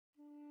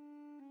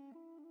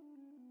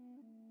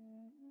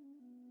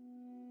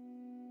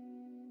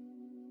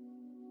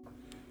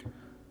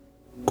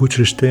कुछ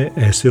रिश्ते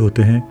ऐसे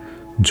होते हैं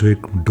जो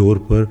एक डोर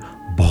पर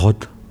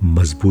बहुत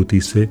मजबूती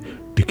से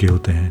टिके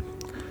होते हैं,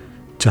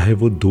 चाहे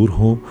वो दूर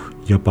हो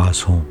या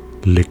पास हो,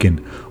 लेकिन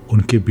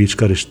उनके बीच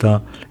का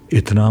रिश्ता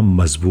इतना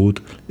मजबूत,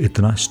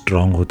 इतना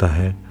स्ट्रांग होता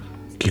है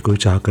कि कोई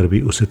चाह कर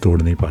भी उसे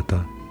तोड़ नहीं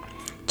पाता।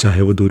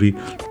 चाहे वो दूरी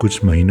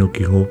कुछ महीनों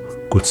की हो,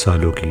 कुछ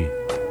सालों की,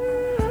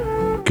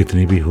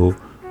 कितनी भी हो,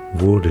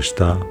 वो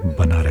रिश्ता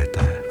बना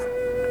रहता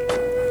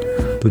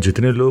है। तो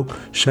जितने लोग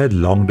शायद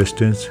लॉन्ग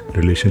डिस्टेंस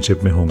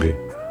रिलेशनशिप में होंगे,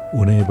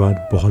 उन्हें ये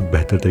बात बहुत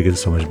बेहतर तरीके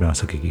से समझ में आ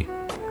सकेगी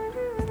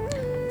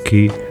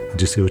कि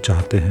जिसे वो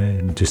चाहते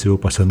हैं, जिसे वो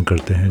पसंद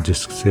करते हैं,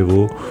 जिससे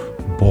वो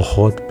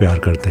बहुत प्यार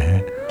करते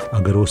हैं,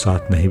 अगर वो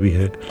साथ नहीं भी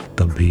है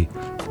तब भी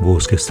वो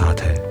उसके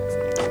साथ है,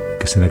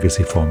 किसी न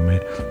किसी फॉर्म में,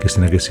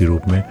 किसी न किसी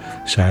रूप में,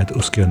 शायद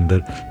उसके अंदर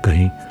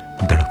कहीं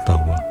धड़कता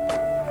हुआ।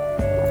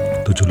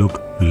 तो जो लोग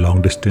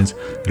लॉन्ग डिस्टेंस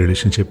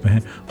रिलेशनशिप में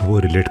हैं वो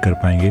रिलेट कर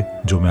पाएंगे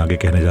जो मैं आगे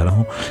कहने जा रहा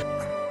हूँ,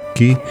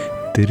 कि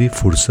तेरी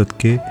फुर्सत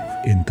के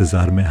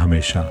इंतज़ार में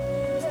हमेशा,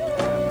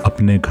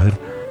 अपने घर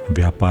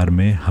व्यापार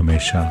में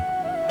हमेशा,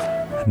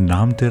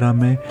 नाम तेरा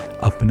मैं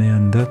अपने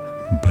अंदर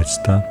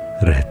बजता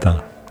रहता,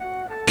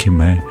 कि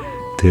मैं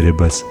तेरे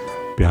बस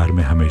प्यार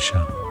में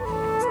हमेशा।